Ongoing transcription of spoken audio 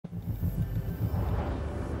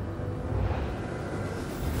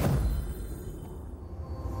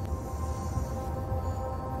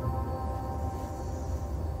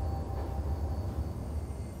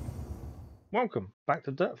Welcome back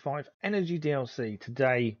to Dirt 5 Energy DLC.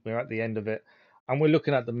 Today we're at the end of it and we're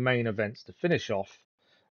looking at the main events to finish off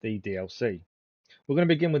the DLC. We're going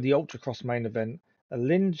to begin with the Ultracross main event,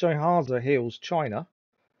 Linjiazha Hills, China.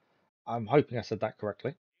 I'm hoping I said that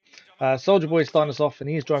correctly. Soldierboy is starting us off and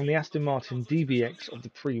he's driving the Aston Martin DBX of the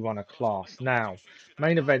pre-runner class. Now,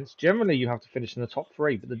 main events, generally you have to finish in the top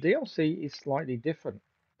three, but the DLC is slightly different.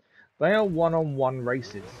 They are one-on-one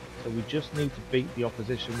races, so we just need to beat the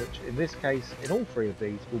opposition, which in this case, in all three of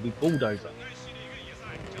these, will be Bulldozer.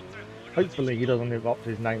 Hopefully he doesn't live up to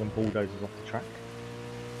his name and Bulldozer's off the track.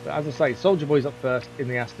 But as I say, Soldier Boy's up first in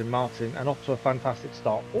the Aston Martin and off to a fantastic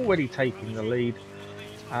start, already taking the lead.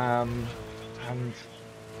 And,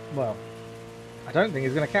 well, I don't think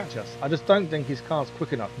he's going to catch us. I just don't think his car's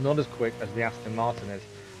quick enough, not as quick as the Aston Martin is.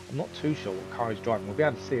 I'm not too sure what car he's driving. We'll be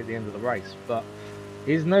able to see at the end of the race, but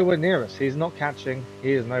he's nowhere near us. He's not catching.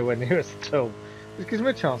 He is nowhere near us at all. This gives me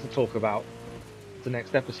a chance to talk about the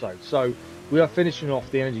next episode. So we are finishing off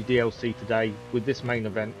the Energy DLC today with this main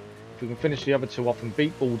event. If we can finish the other two off and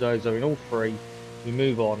beat Bulldozer in all three, we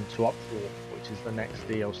move on to Up 4, which is the next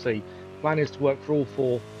DLC. Plan is to work for all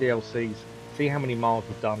 4 DLCs, see how many miles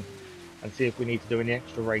we've done, and see if we need to do any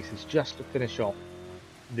extra races just to finish off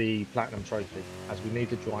the Platinum Trophy, as we need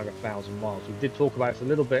to drive 1,000 miles. We did talk about this a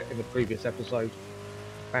little bit in the previous episode.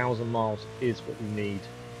 1,000 miles is what we need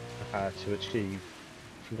to achieve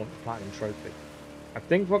if we want the Platinum Trophy. I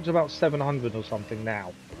think we're up to about 700 or something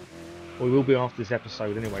now. We will be after this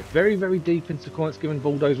episode anyway. Very, very deep into sequence, giving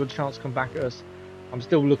Bulldozer a chance to come back at us. I'm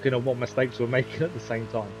still looking at what mistakes we're making at the same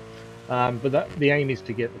time. But the aim is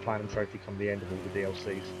to get the Platinum Trophy come the end of all the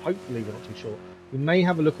DLCs. Hopefully we're not too short. We may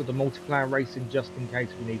have a look at the multiplayer racing just in case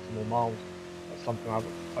we need some more miles. That's something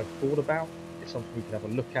I've thought about. It's something we could have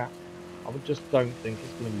a look at. I just don't think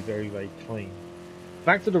it's going to be very, very clean.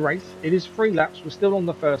 Back to the race. It is 3 laps. We're still on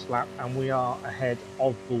the first lap and we are ahead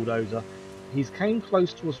of Bulldozer. He's came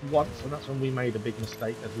close to us once and that's when we made a big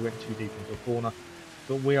mistake as we went too deep into a corner.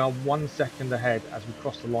 But we are 1 second ahead as we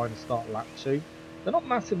cross the line and start lap 2. They're not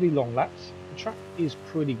massively long laps. The track is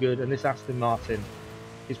pretty good and this Aston Martin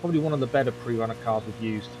is probably one of the better pre-runner cars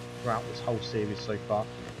we've used throughout this whole series so far.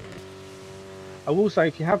 I will say,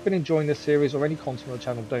 if you have been enjoying this series or any content on the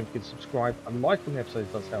channel, don't forget to subscribe and like on the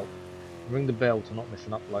episodes does help. And ring the bell to not miss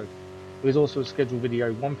an upload. There is also a scheduled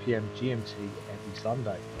video 1 PM GMT every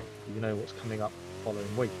Sunday, so you know what's coming up the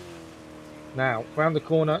following week. Now, round the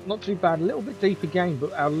corner, not too bad, a little bit deep again,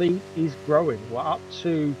 but our lead is growing. We're up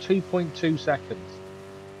to 2.2 seconds.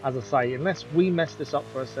 As I say, unless we mess this up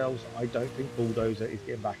for ourselves, I don't think Bulldozer is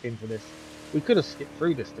getting back into this. We could have skipped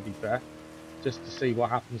through this, to be fair, just to see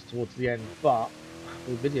what happens towards the end, but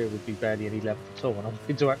the video would be barely any length at all, and I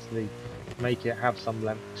wanted to actually make it have some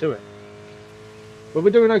length to it. But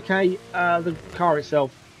we're doing okay. The car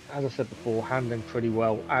itself, as I said before, handling pretty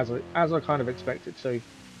well, as I kind of expect it to.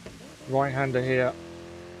 Right-hander here,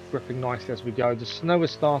 gripping nicely as we go. The snow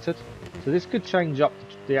has started, so this could change up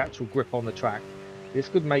the actual grip on the track. This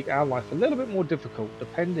could make our life a little bit more difficult,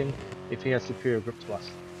 depending if he has superior grip to us.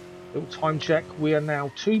 Little time check, we are now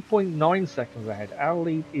 2.9 seconds ahead. Our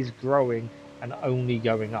lead is growing and only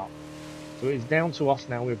going up. So it is down to us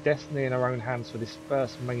now. We have destiny in our own hands for this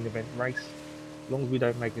first main event race. As long as we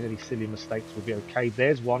don't make any silly mistakes, we'll be okay.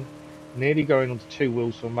 There's one. Nearly going onto 2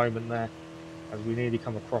 wheels for a moment there, as we nearly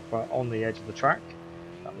come a cropper on the edge of the track.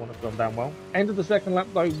 That wouldn't have gone down well. End of the second lap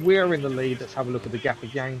though, we're in the lead. Let's have a look at the gap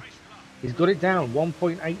again. He's got it down,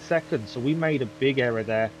 1.8 seconds. So we made a big error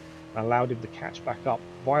there and allowed him to catch back up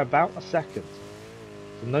by about a second.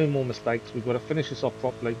 So no more mistakes. We've got to finish this off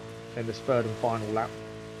properly in this third and final lap.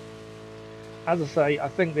 As I say, I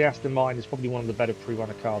think the Aston Martin is probably one of the better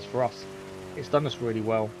pre-runner cars for us. It's done us really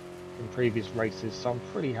well in previous races, so I'm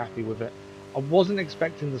pretty happy with it. I wasn't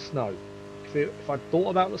expecting the snow. If I thought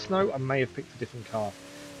about the snow, I may have picked a different car,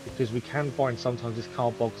 because we can find sometimes this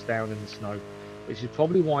car bogs down in the snow, which is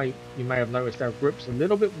probably why you may have noticed our grip's a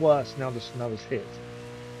little bit worse now the snow has hit.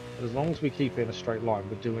 But as long as we keep it in a straight line,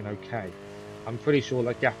 we're doing okay. I'm pretty sure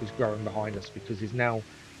that gap is growing behind us, because he's now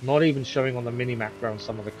not even showing on the mini-map around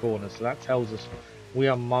some of the corners, so that tells us we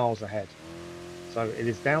are miles ahead. So it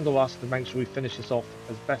is down to us to make sure we finish this off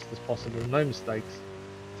as best as possible, no mistakes,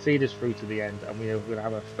 see this through to the end, and we are going to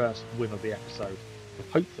have our first win of the episode,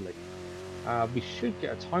 hopefully. We should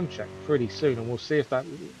get a time check pretty soon, and we'll see if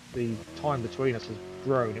the time between us has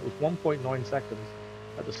grown. It was 1.9 seconds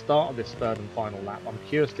at the start of this third and final lap. I'm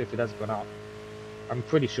curious if it has gone up. I'm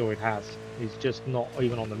pretty sure it has. He's just not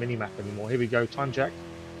even on the mini-map anymore. Here we go, time check.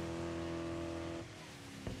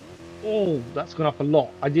 Oh, that's gone up a lot.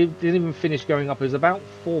 I didn't even finish going up. It was about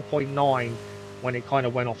 4.9 when it kind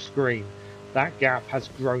of went off screen. that gap has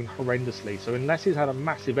grown horrendously. So unless he's had a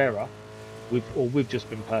massive error, we've just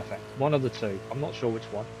been perfect. One of the two. I'm not sure which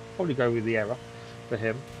one. Probably go with the error for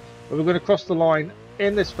him. But we're going to cross the line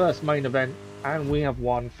in this first main event, and we have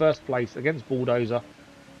won first place against Bulldozer.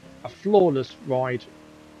 A flawless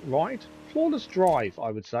flawless drive,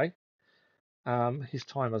 I would say. His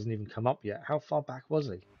time hasn't even come up yet. How far back was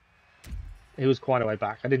he? He was quite a way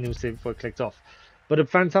back. I didn't even see it before it clicked off. But a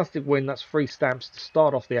fantastic win. That's 3 stamps to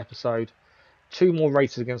start off the episode. 2 more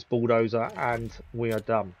races against Bulldozer, and we are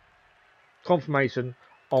done. Confirmation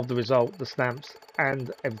of the result, the stamps,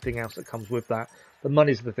 and everything else that comes with that. The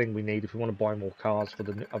money's the thing we need if we want to buy more cars for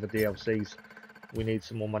the other DLCs. We need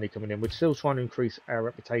some more money coming in. We're still trying to increase our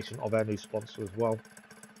reputation of our new sponsor as well.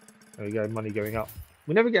 There we go, money going up.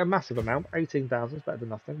 We never get a massive amount. 18,000 is better than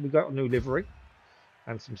nothing. We got a new livery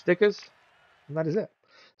and some stickers, and that is it.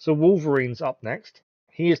 So Wolverine's up next.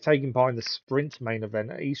 He is taking part in the sprint main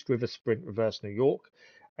event at East River Sprint Reverse New York,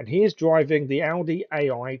 and he is driving the Audi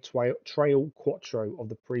AI Trail Quattro of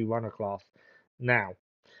the pre-runner class. Now,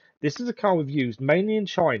 this is a car we've used mainly in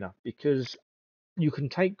China because you can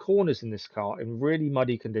take corners in this car in really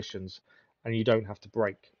muddy conditions and you don't have to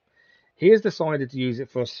brake. He has decided to use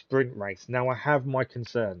it for a sprint race. Now, I have my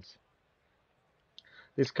concerns.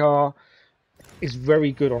 This car is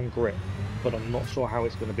very good on grip, but I'm not sure how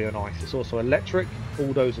it's going to be on ice. It's also electric.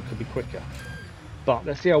 Bulldozer could be quicker. But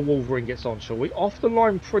let's see how Wolverine gets on, shall we? Off the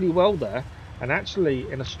line pretty well there. And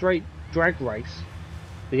actually, in a straight drag race,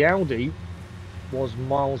 the Audi was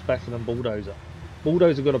miles better than Bulldozer.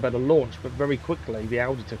 Bulldozer got a better launch, but very quickly the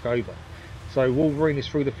Audi took over. So Wolverine is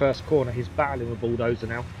through the first corner. He's battling with Bulldozer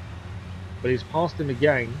now. But he's passed him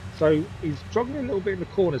again. So he's struggling a little bit in the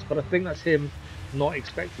corners, but I think that's him not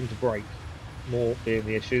expecting to brake. More being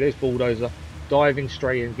the issue. There's Bulldozer diving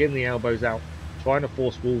straight in, getting the elbows out, trying to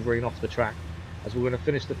force Wolverine off the track, as we're going to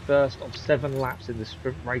finish the first of 7 laps in this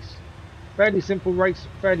sprint race. Fairly simple race,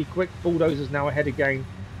 fairly quick. Bulldozer's now ahead again.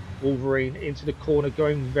 Wolverine into the corner,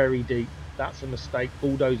 going very deep. That's a mistake.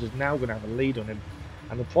 Bulldozer's now going to have a lead on him.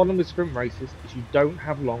 And the problem with sprint races is you don't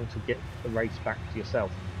have long to get the race back to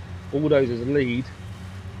yourself. Bulldozer's lead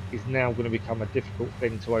is now going to become a difficult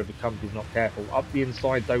thing to overcome if he's not careful. Up the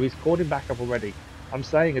inside though, he's caught him back up already. I'm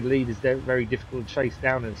saying a lead is very difficult to chase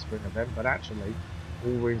down in a sprint event, but actually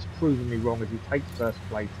Wolverine's proven me wrong as he takes first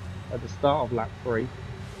place at the start of lap 3.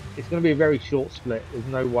 It's going to be a very short split. There's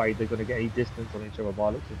no way they're going to get any distance on each other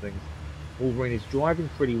by the looks of things. Wolverine is driving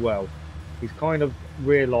pretty well. He's kind of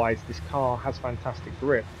realised this car has fantastic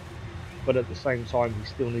grip, but at the same time he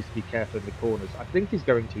still needs to be careful in the corners. I think he's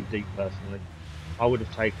going too deep personally. I would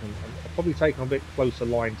have probably taken a bit closer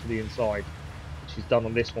line to the inside, which he's done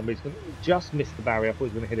on this one, but he's going to just miss the barrier. I thought he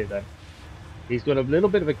was going to hit it there. He's got a little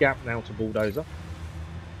bit of a gap now to Bulldozer.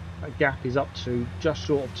 That gap is up to just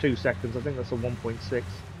short of 2 seconds. I think that's a 1.6.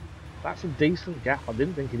 That's a decent gap. I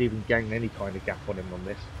didn't think he'd even gain any kind of gap on him on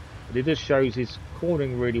this. But it just shows he's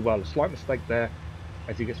cornering really well. A slight mistake there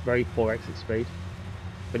as he gets very poor exit speed.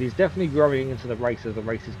 But he's definitely growing into the race as the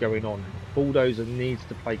race is going on. Bulldozer needs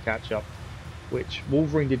to play catch up, which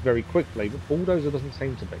Wolverine did very quickly, but Bulldozer doesn't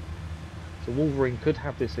seem to be. So Wolverine could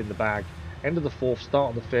have this in the bag. End of the 4th,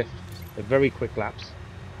 start of the 5th. They're very quick laps.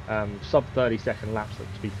 Sub 30-second laps,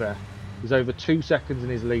 to be fair. He's over 2 seconds in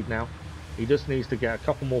his lead now. He just needs to get a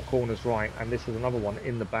couple more corners right, and this is another one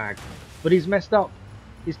in the bag. But he's messed up.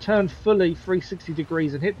 He's turned fully 360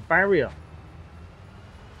 degrees and hit the barrier.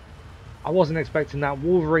 I wasn't expecting that.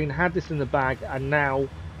 Wolverine had this in the bag, and now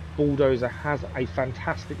Bulldozer has a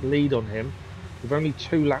fantastic lead on him with only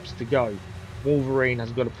 2 laps to go. Wolverine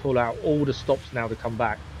has got to pull out all the stops now to come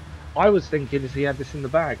back. I was thinking if he had this in the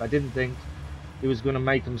bag, I didn't think he was going to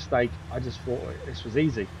make a mistake. I just thought this was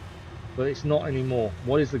easy, but it's not anymore.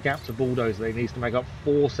 What is the gap to Bulldozer? He needs to make up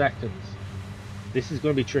 4 seconds. This is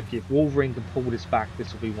going to be tricky. If Wolverine can pull this back,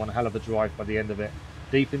 this will be one hell of a drive by the end of it.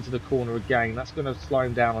 Deep into the corner again. That's going to slow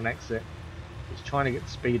him down on exit. He's trying to get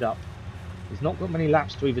the speed up. He's not got many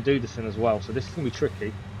laps to either do this in as well, so this is going to be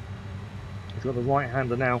tricky. He's got the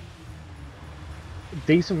right-hander now.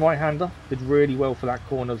 Decent right-hander. Did really well for that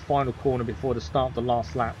corner, the final corner before the start of the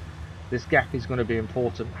last lap. This gap is going to be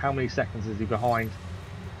important. How many seconds is he behind?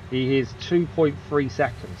 He is 2.3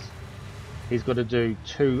 seconds. He's got to do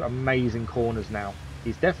 2 amazing corners now.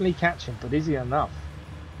 He's definitely catching, but is he enough?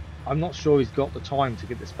 I'm not sure he's got the time to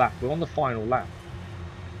get this back. We're on the final lap.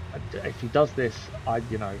 If he does this,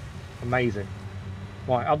 amazing.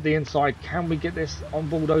 Right, up the inside. Can we get this on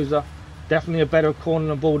Bulldozer? Definitely a better corner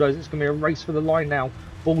than Bulldozer. It's going to be a race for the line now.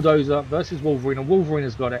 Bulldozer versus Wolverine, and Wolverine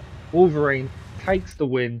has got it. Wolverine takes the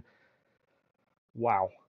win. Wow.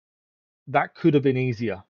 That could have been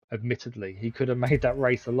easier. admittedly. He could have made that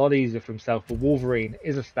race a lot easier for himself, but Wolverine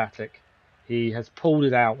is a static. He has pulled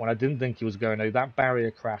it out when I didn't think he was going to. That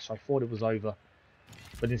barrier crash, I thought it was over.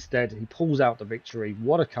 But instead, he pulls out the victory.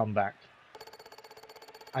 What a comeback.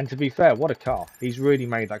 And to be fair, what a car. He's really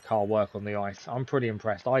made that car work on the ice. I'm pretty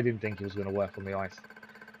impressed. I didn't think he was going to work on the ice.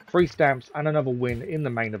 3 stamps and another win in the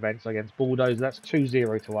main events against Bulldozer. That's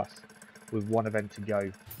 2-0 to us with 1 event to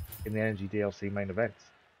go in the Energy DLC main events.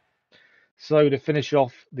 So to finish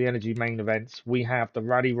off the Energy main events, we have the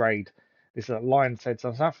Rally Raid. This is at Lion's Head,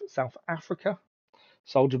 South Africa.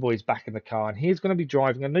 Soldierboy is back in the car, and he's going to be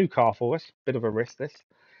driving a new car for us. Bit of a risk, this.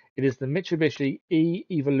 It is the Mitsubishi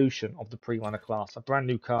E-Evolution of the pre-runner class, a brand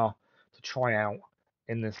new car to try out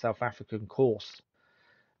in the South African course.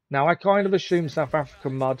 Now, I kind of assumed South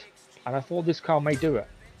African mud, and I thought this car may do it.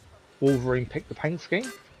 Wolverine picked the paint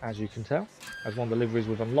scheme, as you can tell, as one of the liveries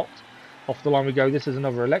we've unlocked. Off the line we go. This is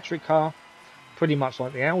another electric car, pretty much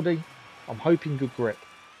like the Audi. I'm hoping good grip.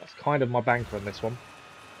 That's kind of my banker on this one.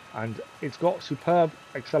 And it's got superb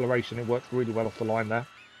acceleration. It works really well off the line there.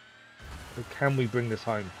 But can we bring this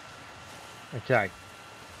home? Okay.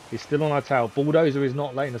 He's still on our tail. Bulldozer is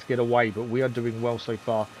not letting us get away, but we are doing well so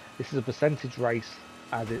far. This is a percentage race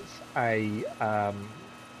as it's a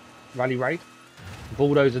rally raid.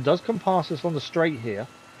 Bulldozer does come past us on the straight here.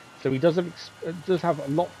 So he does have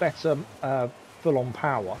a lot better full-on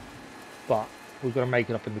power. But we've got to make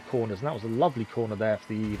it up in the corners. And that was a lovely corner there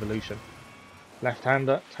for the E-Evolution.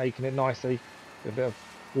 Left-hander, taking it nicely. A bit of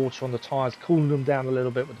water on the tyres, cooling them down a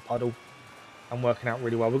little bit with the puddle. And working out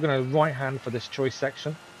really well. We're going to right-hand for this choice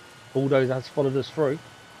section. Bulldozer has followed us through.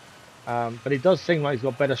 But it does seem like he's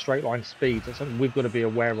got better straight-line speed. That's something we've got to be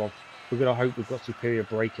aware of. We're going to hope we've got superior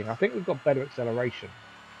braking. I think we've got better acceleration.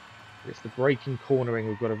 It's the braking cornering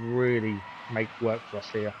we've got to really make work for us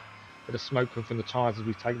here. Bit of smoke coming from the tyres as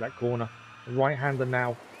we take that corner. The right-hander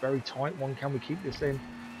now, very tight one. Can we keep this in?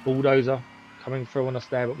 Bulldozer coming through on us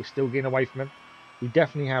there, but we're still getting away from him. We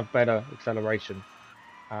definitely have better acceleration.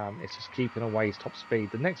 It's just keeping away his top speed.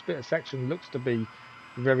 The next bit of section looks to be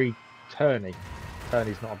very turny.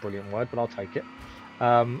 Turny's not a brilliant word, but I'll take it.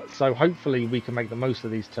 So hopefully we can make the most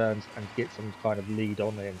of these turns and get some kind of lead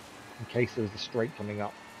on in case there's a straight coming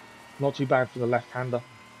up. Not too bad for the left-hander.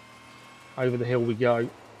 Over the hill we go.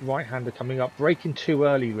 Right-hander coming up. Braking too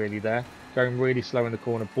early really there. Going really slow in the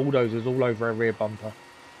corner. Bulldozer's all over our rear bumper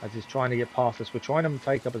as he's trying to get past us. We're trying to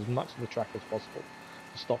take up as much of the track as possible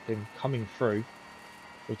to stop him coming through.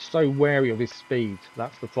 We're so wary of his speed.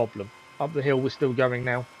 That's the problem. Up the hill we're still going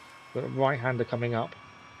now. Got a right-hander coming up.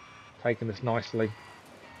 Taking this nicely.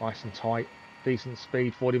 Nice and tight. Decent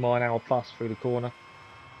speed. 40 mile an hour plus through the corner.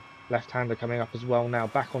 Left-hander coming up as well now.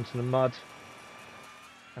 Back onto the mud.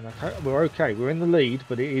 And we're okay. We're in the lead,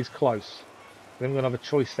 but it is close. Then we're going to have a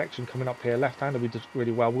choice section coming up here. Left-hander we did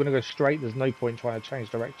really well. We're going to go straight. There's no point trying to change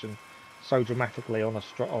direction so dramatically on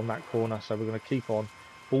that corner. So we're going to keep on.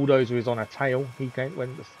 Bulldozer is on our tail.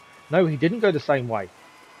 No, he didn't go the same way.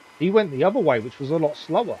 He went the other way, which was a lot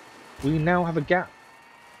slower. We now have a gap.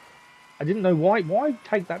 I didn't know why. Why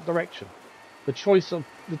take that direction? The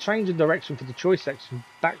change in direction for the choice section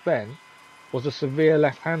back then was a severe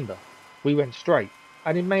left-hander. We went straight,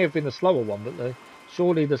 and it may have been the slower one, but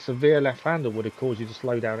surely the severe left-hander would have caused you to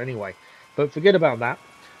slow down anyway. But forget about that.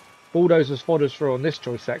 Bulldozer's followed us through on this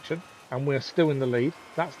choice section, and we're still in the lead.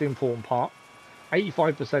 That's the important part.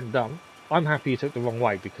 85% done. I'm happy he took the wrong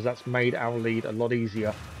way because that's made our lead a lot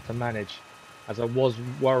easier to manage, as I was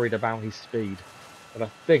worried about his speed. But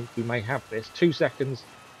I think we may have this. 2 seconds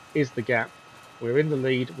is the gap. We're in the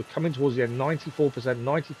lead. We're coming towards the end. 94%,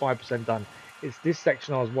 95% done. It's this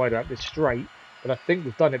section I was worried about, this straight. But I think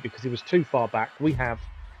we've done it because he was too far back. We have.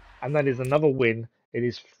 And that is another win. It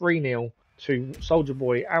is 3-0 to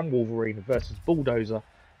Soldierboy and Wolverine versus Bulldozer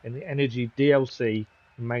in the Energy DLC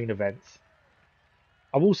main events.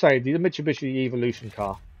 I will say the Mitsubishi E-Evolution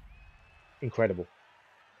car, incredible.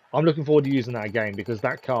 I'm looking forward to using that again because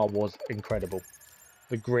that car was incredible.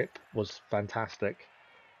 The grip was fantastic.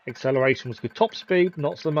 Acceleration was good. Top speed,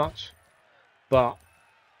 not so much. But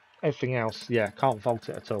everything else, yeah, can't fault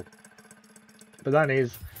it at all. But that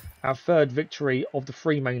is our 3rd victory of the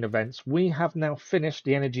 3 main events. We have now finished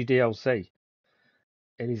the Energy DLC.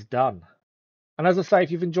 It is done. And as I say, if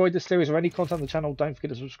you've enjoyed this series or any content on the channel, don't forget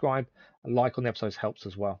to subscribe. A like on the episodes helps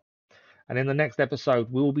as well. And in the next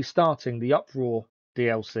episode, we will be starting the Uproar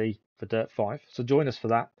DLC for Dirt 5. So join us for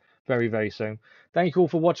that very, very soon. Thank you all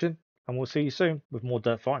for watching, and we'll see you soon with more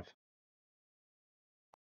Dirt 5.